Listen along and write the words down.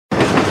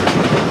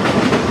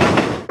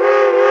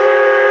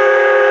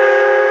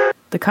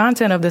The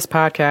content of this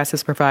podcast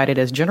is provided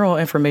as general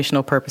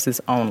informational purposes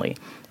only.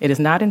 It is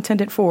not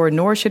intended for,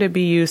 nor should it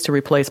be used to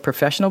replace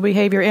professional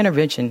behavior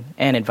intervention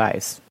and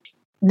advice.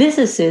 This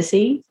is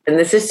Sissy. And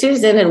this is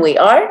Susan, and we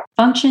are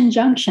Function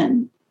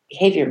Junction.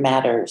 Behavior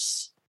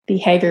Matters.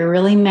 Behavior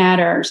really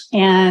matters.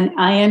 And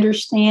I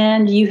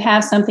understand you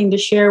have something to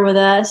share with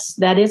us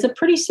that is a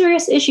pretty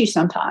serious issue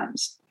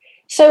sometimes.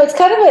 So it's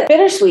kind of a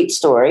bittersweet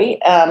story.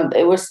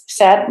 It was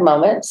sad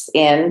moments,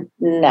 and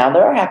now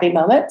there are happy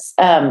moments.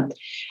 And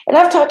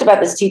I've talked about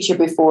this teacher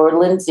before,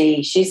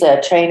 Lindsay. She's a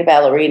trained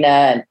ballerina,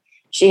 and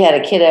she had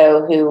a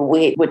kiddo who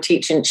we would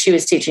teach, and she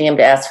was teaching him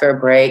to ask for a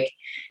break.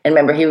 And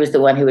remember, he was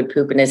the one who would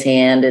poop in his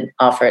hand and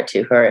offer it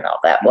to her and all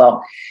that.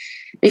 Well,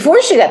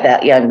 before she got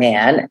that young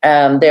man,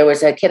 there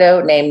was a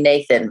kiddo named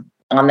Nathan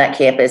on that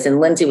campus, and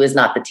Lindsay was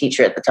not the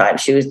teacher at the time.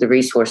 She was the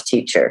resource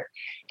teacher.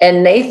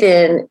 And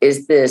Nathan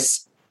is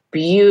this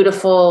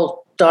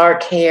beautiful,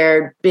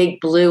 dark-haired, big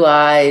blue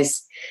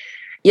eyes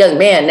young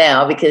man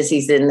now, because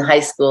he's in high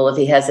school if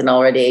he hasn't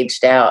already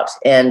aged out.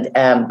 And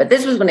but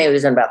this was when he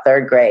was in about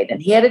third grade, and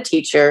he had a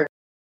teacher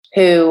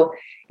who,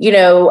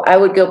 I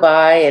would go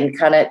by and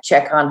kind of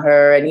check on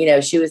her,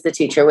 and she was the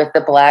teacher with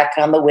the black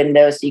on the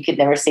window, so you could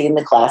never see in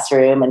the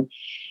classroom, and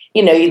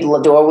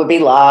the door would be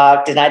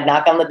locked, and I'd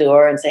knock on the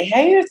door and say,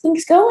 "How are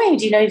things going?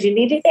 Do you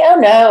need anything?" "Oh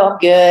no, I'm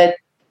good."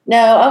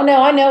 "No, oh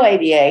no, I know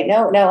ADA.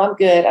 No, I'm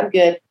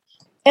good.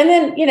 And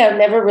then,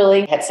 never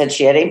really had said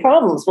she had any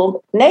problems.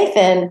 Well,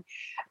 Nathan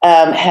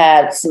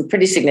had some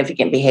pretty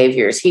significant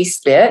behaviors. He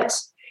spit,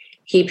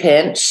 he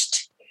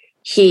pinched,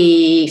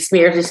 he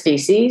smeared his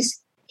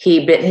feces,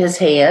 he bit his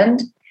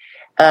hand.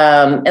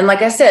 And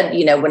like I said,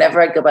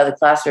 whenever I'd go by the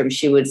classroom,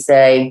 she would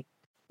say,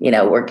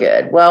 "We're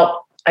good."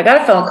 Well, I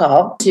got a phone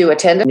call to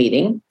attend a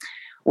meeting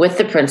with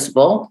the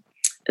principal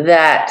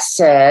that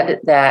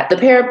said that the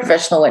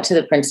paraprofessional went to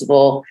the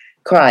principal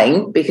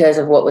crying because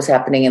of what was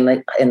happening in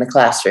the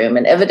classroom.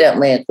 And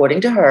evidently,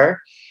 according to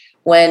her,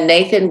 when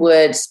Nathan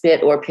would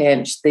spit or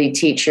pinch, the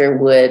teacher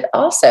would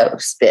also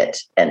spit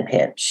and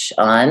pinch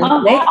on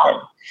Nathan.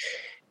 Wow.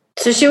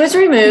 So she was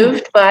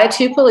removed by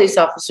 2 police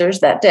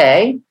officers that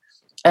day.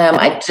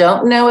 I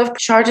don't know if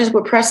charges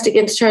were pressed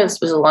against her.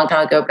 This was a long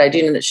time ago, but I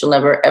do know that she'll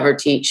never, ever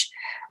teach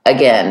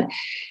again.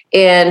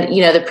 And,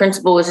 the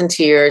principal was in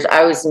tears.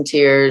 I was in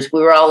tears.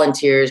 We were all in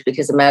tears,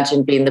 because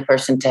imagine being the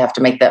person to have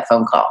to make that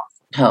phone call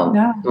home,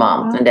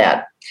 mom and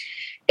dad.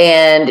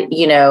 And,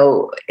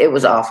 it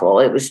was awful.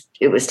 It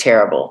was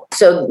terrible.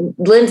 So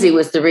Lindsay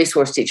was the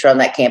resource teacher on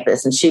that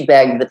campus, and she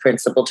begged the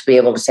principal to be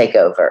able to take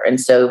over. And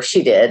so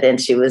she did,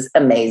 and she was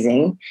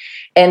amazing.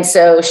 And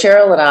so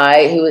Cheryl and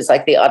I, who was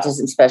like the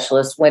autism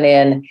specialist, went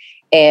in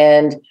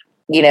and,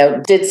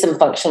 did some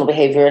functional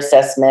behavior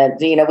assessment.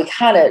 We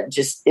kind of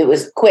it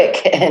was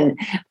quick and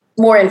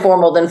more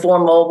informal than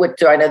formal,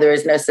 which I know there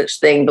is no such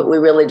thing, but we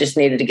really just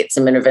needed to get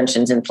some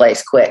interventions in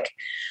place quick.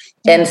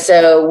 And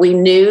so we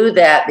knew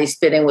that the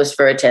spitting was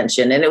for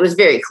attention, and it was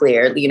very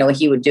clear.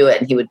 He would do it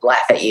and he would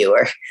laugh at you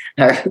or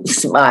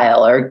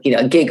smile or,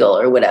 giggle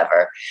or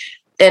whatever.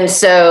 And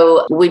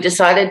so we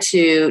decided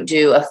to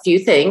do a few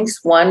things.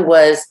 One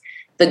was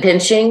the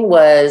pinching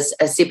was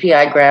a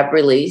CPI grab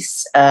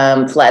release,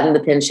 flatten the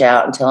pinch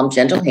out and tell him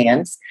gentle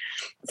hands.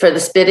 For the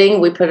spitting,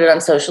 we put it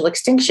on social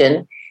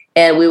extinction.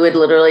 And we would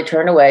literally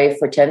turn away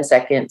for 10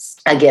 seconds,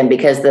 again,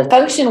 because the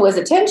function was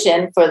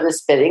attention for the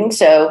spitting.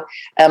 So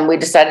we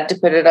decided to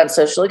put it on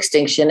social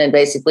extinction and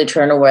basically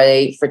turn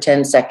away for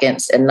 10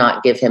 seconds and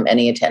not give him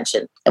any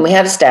attention. And we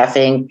had a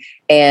staffing,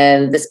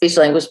 and the speech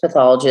language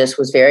pathologist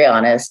was very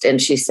honest. And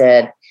she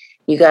said,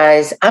 "You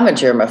guys, I'm a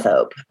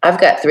germaphobe.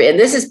 I've got 3, and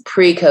this is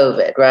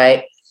pre-COVID,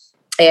 right?"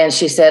 And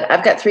she said,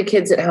 "I've got 3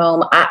 kids at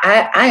home.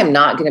 I am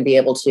not going to be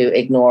able to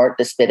ignore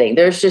the spitting.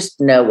 There's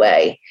just no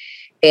way."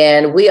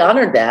 And we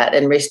honored that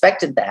and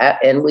respected that.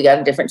 And we got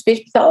a different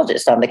speech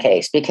pathologist on the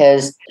case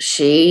because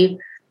she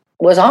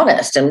was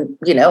honest. And,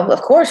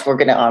 of course, we're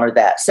going to honor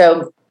that.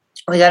 So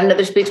we got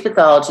another speech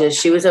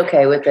pathologist. She was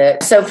okay with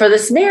it. So for the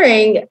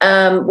smearing,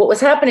 what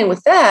was happening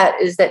with that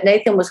is that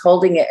Nathan was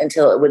holding it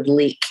until it would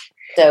leak.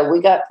 So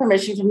we got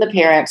permission from the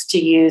parents to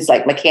use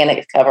like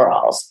mechanic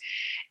coveralls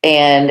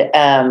and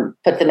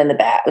put them in the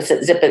back,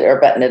 zip it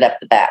or button it up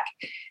the back.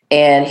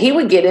 And he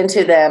would get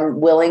into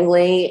them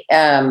willingly.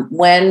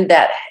 When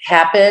that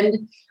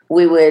happened,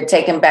 we would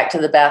take him back to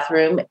the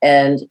bathroom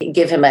and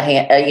give him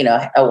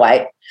a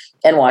wipe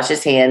and wash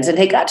his hands. And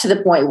he got to the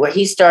point where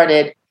he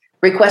started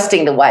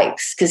requesting the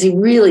wipes because he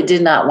really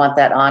did not want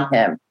that on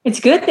him. It's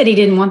good that he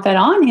didn't want that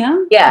on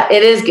him. Yeah,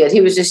 it is good. He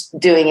was just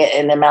doing it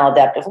in a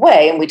maladaptive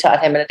way, and we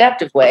taught him an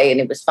adaptive way, and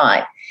it was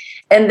fine.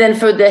 And then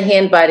for the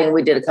hand biting,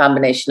 we did a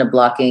combination of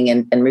blocking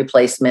and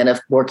replacement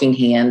of working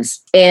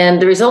hands. And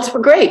the results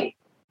were great.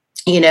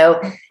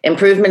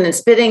 Improvement in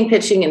spitting,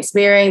 pitching, and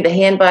smearing. The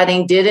hand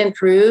biting did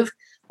improve.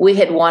 We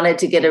had wanted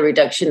to get a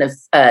reduction of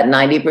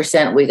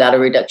 90%. We got a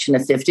reduction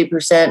of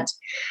 50%.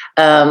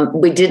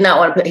 We did not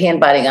want to put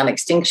hand biting on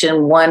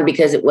extinction, one,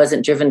 because it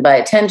wasn't driven by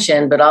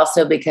attention, but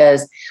also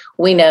because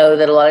we know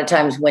that a lot of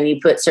times when you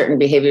put certain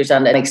behaviors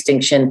on an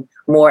extinction,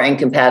 more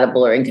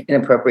incompatible or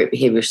inappropriate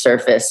behavior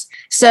surface.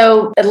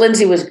 So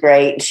Lindsay was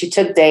great. She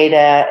took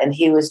data and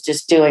he was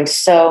just doing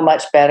so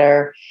much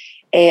better.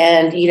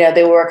 And,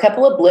 there were a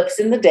couple of blips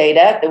in the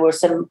data. There was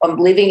some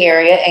leaving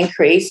area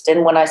increased.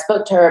 And when I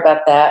spoke to her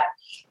about that,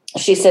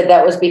 she said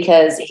that was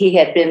because he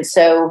had been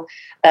so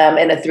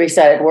in a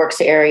three-sided works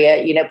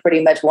area,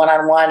 pretty much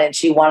one-on-one, and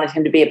she wanted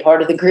him to be a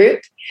part of the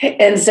group.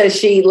 And so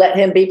she let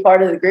him be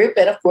part of the group.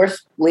 And of course,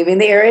 leaving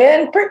the area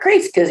and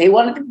increased because he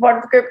wanted to be part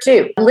of the group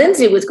too.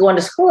 Lindsay was going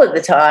to school at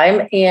the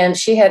time, and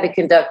she had to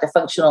conduct a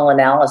functional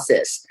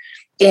analysis.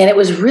 And it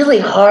was really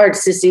hard,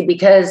 Sissy,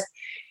 because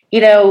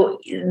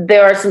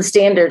there are some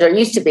standards, or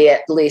used to be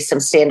at least some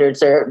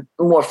standards that are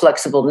more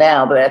flexible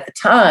now. But at the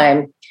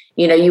time,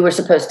 you were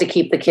supposed to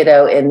keep the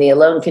kiddo in the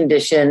alone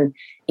condition,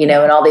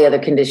 and all the other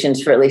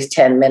conditions for at least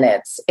 10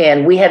 minutes.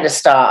 And we had to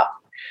stop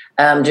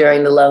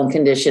during the alone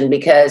condition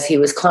because he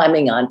was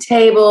climbing on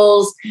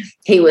tables.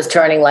 He was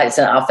turning lights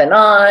off and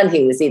on.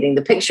 He was eating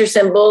the picture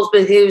symbols,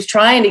 but he was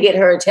trying to get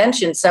her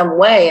attention some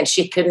way, and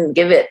she couldn't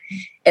give it.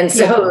 And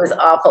so it was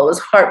awful. It was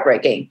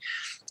heartbreaking.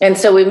 And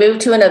so we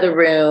moved to another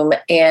room,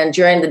 and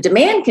during the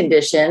demand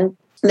condition,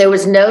 there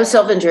was no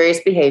self-injurious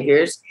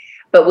behaviors,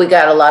 but we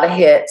got a lot of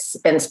hits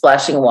and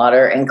splashing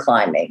water and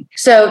climbing.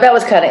 So that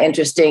was kind of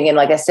interesting. And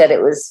like I said,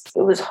 it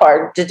was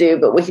hard to do,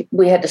 but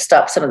we had to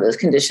stop some of those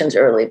conditions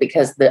early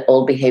because the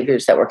old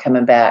behaviors that were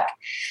coming back.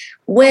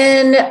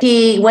 When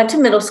he went to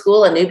middle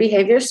school, a new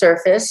behavior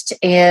surfaced,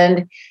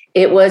 and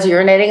it was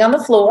urinating on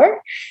the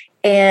floor.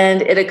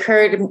 And it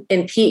occurred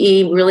in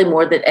PE really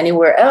more than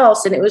anywhere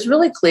else. And it was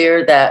really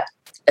clear that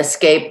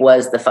escape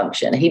was the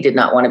function. He did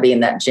not want to be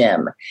in that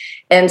gym.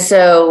 And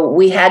so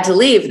we had to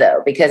leave,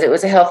 though, because it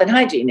was a health and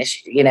hygiene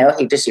issue.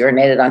 He just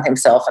urinated on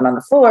himself and on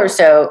the floor.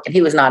 So he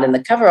was not in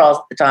the coveralls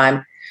at the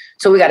time.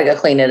 So we got to go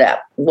clean it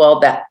up. Well,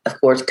 that, of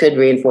course, could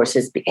reinforce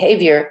his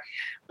behavior.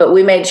 But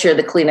we made sure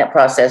the cleanup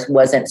process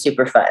wasn't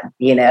super fun.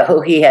 He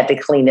had to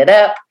clean it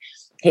up.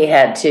 He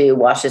had to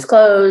wash his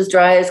clothes,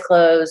 dry his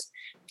clothes,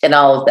 and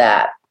all of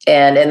that.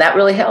 And that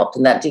really helped.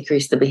 And that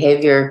decreased the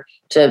behavior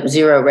to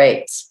 0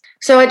 rates.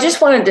 So I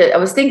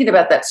was thinking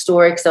about that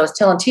story because I was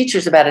telling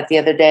teachers about it the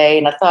other day.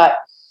 And I thought,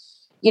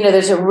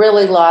 there's a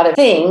really lot of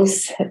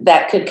things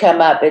that could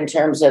come up in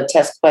terms of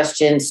test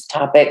questions,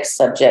 topics,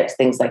 subjects,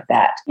 things like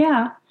that.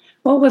 Yeah.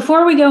 Well,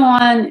 before we go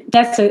on,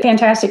 that's a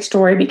fantastic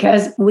story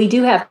because we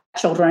do have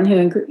children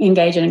who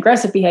engage in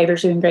aggressive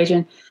behaviors, who engage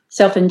in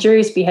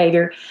self-injurious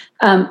behavior.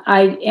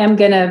 I am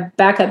going to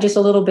back up just a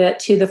little bit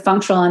to the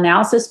functional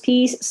analysis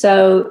piece.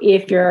 So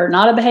if you're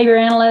not a behavior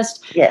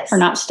analyst or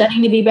not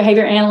studying to be a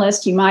behavior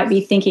analyst, you might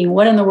be thinking,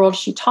 what in the world is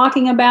she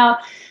talking about?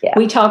 Yeah.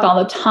 We talk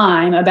all the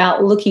time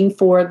about looking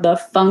for the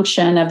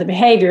function of the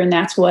behavior, and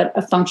that's what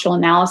a functional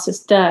analysis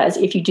does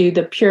if you do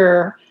the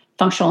pure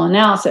functional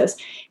analysis.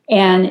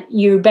 And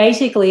you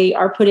basically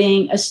are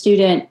putting a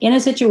student in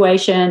a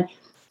situation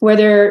where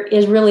there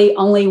is really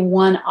only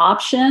one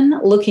option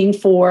looking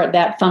for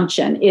that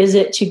function. Is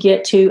it to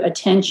get to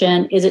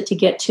attention? Is it to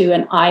get to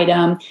an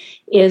item?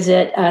 Is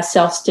it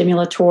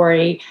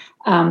self-stimulatory?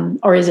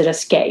 Or is it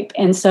escape?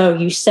 And so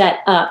you set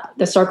up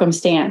the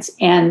circumstance.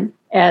 And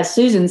as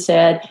Susan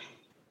said,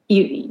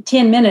 10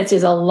 minutes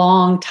is a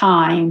long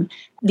time.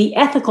 The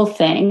ethical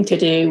thing to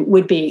do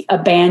would be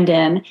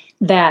abandon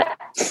that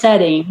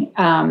setting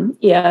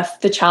if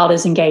the child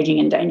is engaging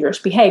in dangerous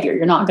behavior.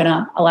 You're not going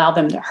to allow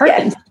them to hurt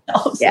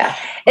themselves. Yeah.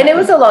 And it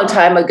was a long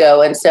time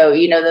ago. And so,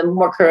 the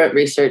more current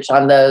research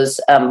on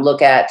those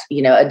look at,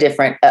 a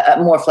different,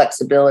 more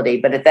flexibility.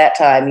 But at that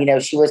time,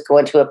 she was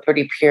going to a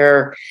pretty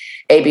pure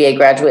ABA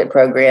graduate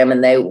program,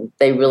 and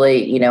they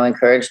really,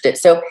 encouraged it.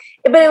 So,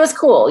 but it was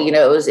cool.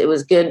 It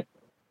was good.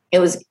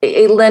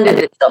 It lended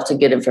itself to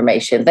good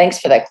information. Thanks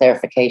for that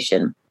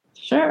clarification.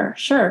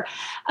 Sure.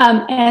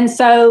 And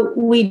so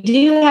we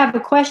do have a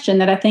question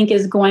that I think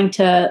is going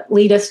to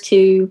lead us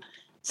to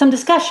some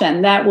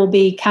discussion that will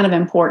be kind of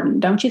important,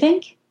 don't you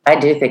think? I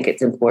do think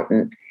it's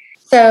important.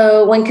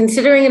 So when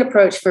considering an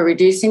approach for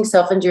reducing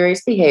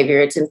self-injurious behavior,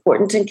 it's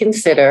important to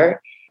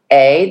consider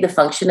A, the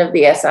function of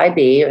the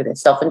SIB or the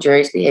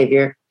self-injurious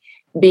behavior,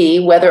 B,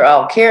 whether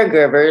all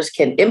caregivers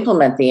can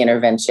implement the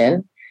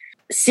intervention,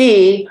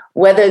 C,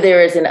 whether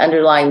there is an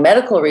underlying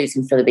medical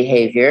reason for the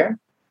behavior,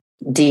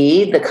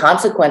 D, the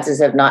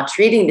consequences of not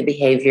treating the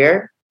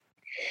behavior,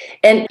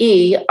 and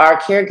E, are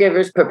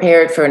caregivers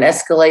prepared for an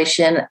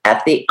escalation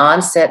at the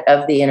onset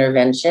of the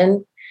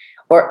intervention,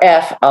 or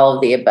F, all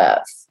of the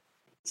above.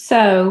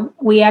 So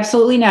we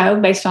absolutely know,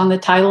 based on the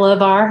title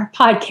of our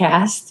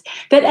podcast,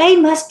 that A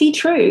must be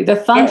true, the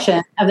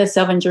function of the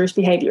self-injurious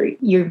behavior.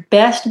 Your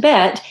best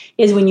bet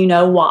is when you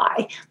know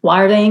why.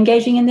 Why are they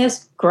engaging in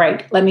this?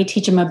 Great. Let me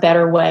teach them a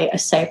better way, a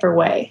safer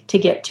way to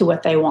get to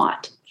what they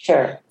want.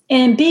 Sure.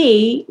 And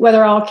B,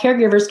 whether all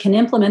caregivers can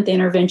implement the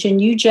intervention.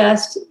 You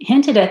just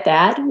hinted at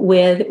that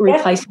with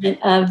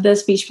replacement of the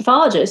speech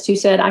pathologist who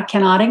said, I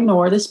cannot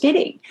ignore the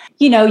spitting.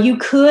 You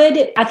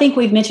could, I think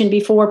we've mentioned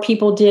before,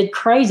 people did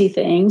crazy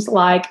things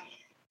like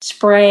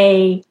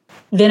spray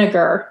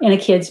vinegar in a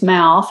kid's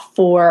mouth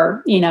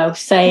for,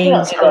 saying. We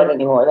don't do that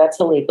anymore. That's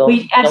illegal.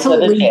 We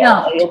absolutely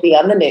don't. You'll be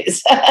on the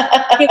news.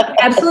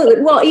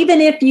 Absolutely. Well, even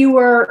if you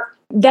were,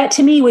 that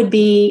to me would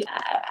be,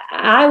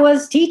 I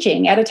was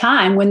teaching at a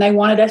time when they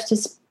wanted us to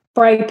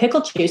spray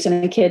pickle juice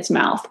in a kid's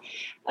mouth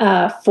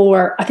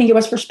I think it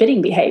was for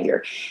spitting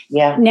behavior.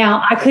 Yeah.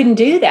 Now, I couldn't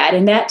do that.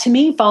 And that to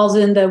me falls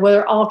into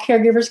whether all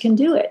caregivers can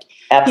do it.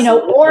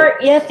 Absolutely. Or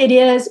if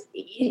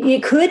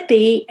it could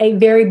be a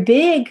very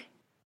big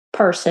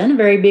person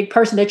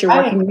that you're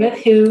working with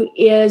who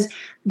is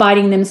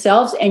biting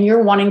themselves and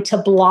you're wanting to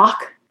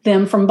block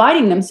them from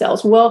biting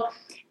themselves. Well,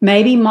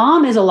 maybe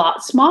mom is a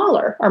lot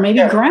smaller, or maybe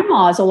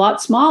grandma is a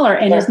lot smaller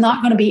and is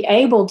not going to be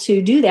able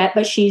to do that,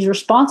 but she's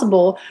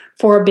responsible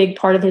for a big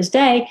part of his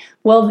day.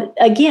 Well,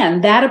 again,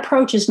 that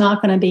approach is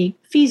not going to be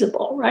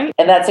feasible, right?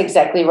 And that's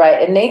exactly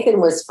right. And Nathan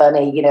was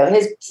funny.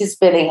 His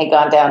spitting had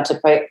gone down to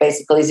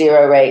basically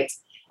zero rates.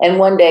 And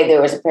one day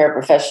there was a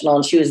paraprofessional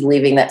and she was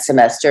leaving that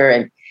semester,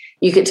 and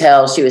you could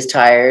tell she was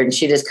tired and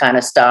she just kind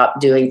of stopped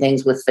doing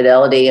things with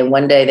fidelity. And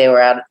one day they were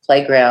out at the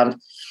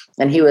playground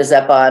and he was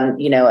up on,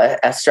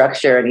 a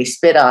structure, and he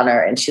spit on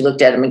her, and she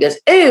looked at him and goes,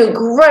 "Ew,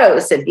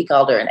 gross." And he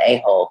called her an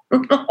a-hole.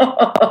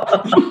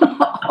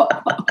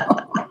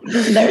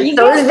 There you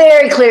go. So it was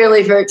very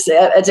clearly for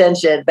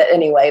attention. But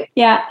anyway.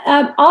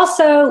 Yeah.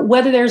 Also,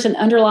 whether there's an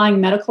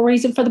underlying medical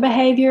reason for the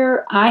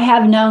behavior, I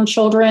have known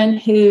children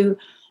who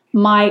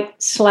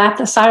might slap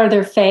the side of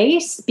their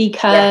face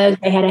because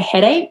they had a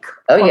headache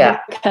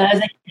because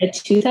they had a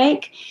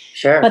toothache.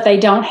 Sure. But they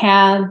don't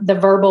have the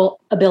verbal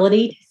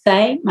ability to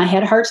say, my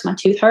head hurts, my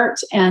tooth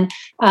hurts. And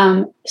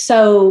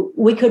so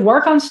we could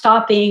work on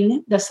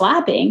stopping the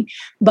slapping.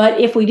 But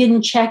if we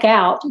didn't check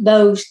out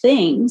those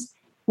things,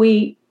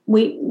 we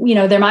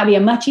there might be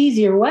a much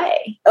easier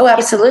way. Oh,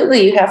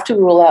 absolutely. You have to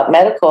rule out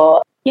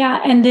medical.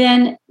 Yeah. And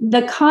then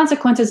the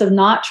consequences of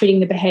not treating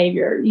the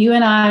behavior. You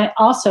and I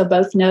also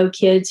both know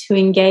kids who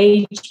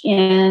engage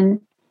in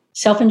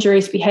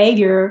self-injurious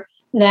behavior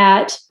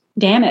that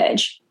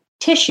damage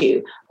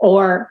tissue,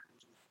 or,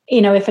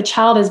 if a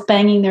child is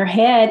banging their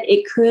head,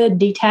 it could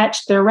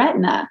detach their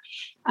retina.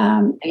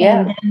 And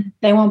then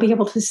they won't be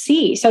able to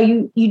see. So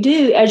you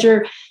do, as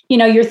you're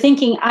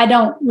thinking, I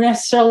don't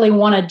necessarily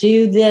want to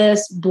do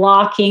this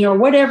blocking or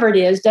whatever it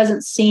is,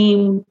 doesn't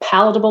seem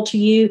palatable to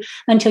you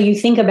until you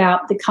think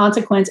about the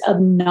consequence of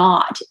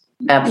not,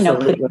 putting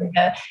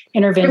the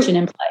intervention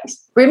in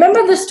place.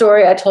 Remember the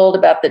story I told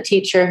about the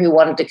teacher who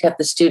wanted to cut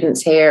the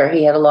student's hair?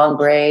 He had a long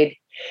braid.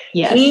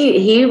 Yes.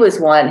 He was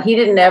one. He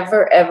didn't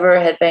ever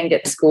had banged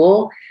at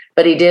school,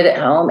 but he did at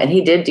home, and he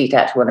did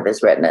detach one of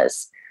his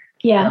retinas.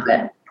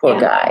 Yeah. Poor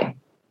guy.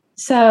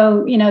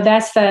 So,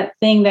 that's that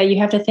thing that you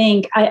have to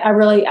think,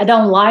 I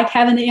don't like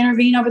having to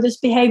intervene over this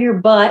behavior,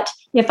 but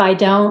if I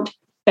don't,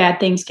 bad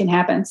things can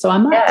happen. So I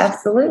must. Yeah,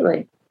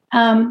 absolutely.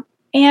 And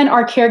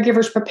are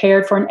caregivers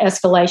prepared for an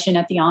escalation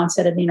at the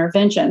onset of the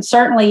intervention?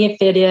 Certainly,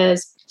 if it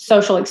is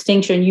social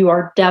extinction, you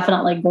are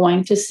definitely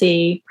going to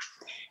see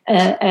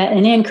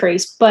an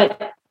increase.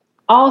 But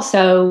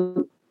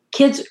also,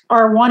 kids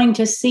are wanting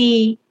to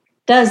see,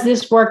 does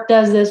this work?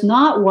 Does this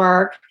not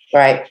work?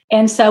 Right.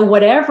 And so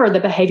whatever the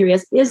behavior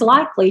is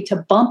likely to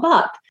bump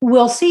up.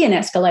 We'll see an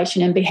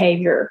escalation in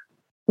behavior,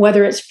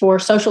 whether it's for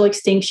social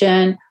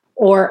extinction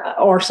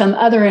or some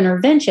other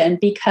intervention,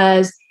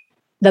 because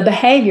the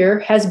behavior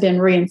has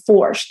been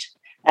reinforced.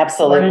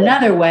 Absolutely. Or in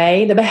another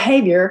way, the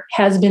behavior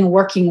has been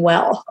working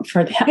well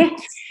for them.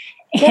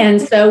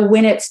 And so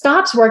when it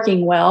stops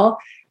working well,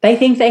 they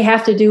think they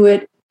have to do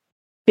it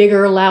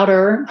bigger,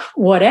 louder,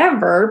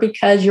 whatever,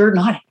 because you're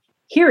not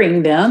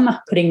hearing them,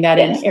 putting that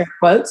in air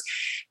quotes,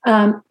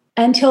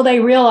 until they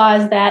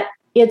realize that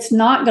it's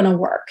not going to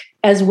work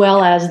as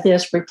well as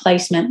this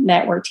replacement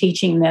that we're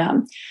teaching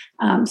them.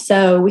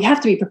 So we have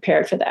to be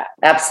prepared for that.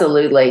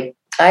 Absolutely.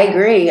 I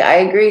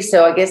agree.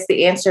 So I guess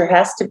the answer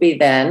has to be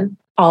then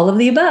all of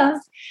the above.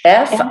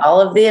 All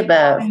of the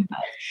above.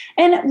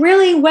 And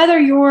really, whether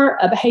you're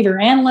a behavior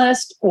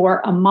analyst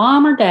or a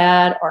mom or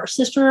dad or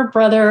sister or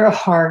brother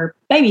or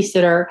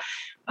babysitter,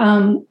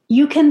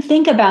 you can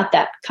think about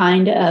that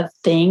kind of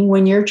thing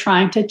when you're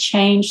trying to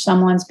change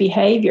someone's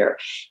behavior.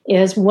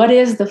 Is what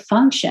is the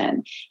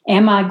function?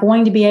 Am I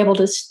going to be able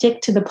to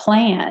stick to the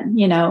plan?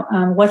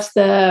 What's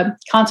the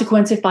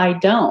consequence if I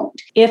don't?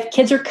 If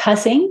kids are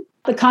cussing,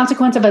 the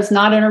consequence of us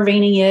not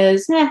intervening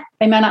is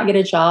they might not get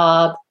a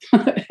job.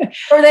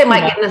 Or they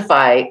might get in a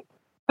fight.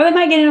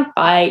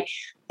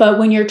 But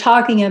when you're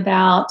talking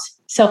about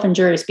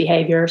self-injurious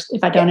behaviors,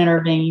 if I don't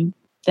intervene,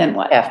 then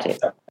what? Have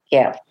to.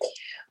 Yeah.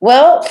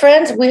 Well,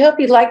 friends, we hope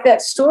you liked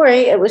that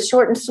story. It was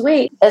short and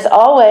sweet. As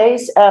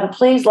always,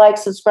 please like,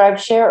 subscribe,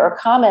 share, or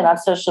comment on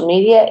social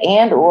media,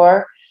 and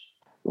or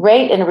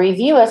rate and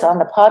review us on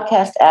the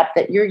podcast app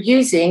that you're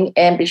using.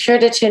 And be sure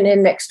to tune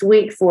in next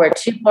week for a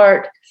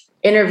 2-part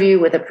interview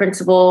with a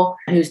principal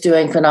who's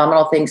doing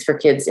phenomenal things for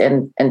kids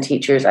and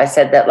teachers. I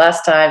said that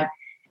last time,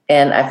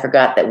 and I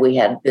forgot that we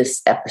had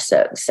this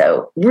episode.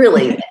 So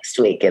really next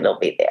week it'll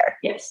be there.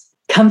 Yes.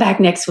 Come back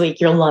next week.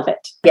 You'll love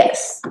it.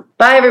 Yes.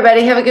 Bye,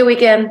 everybody. Have a good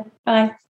weekend. Bye.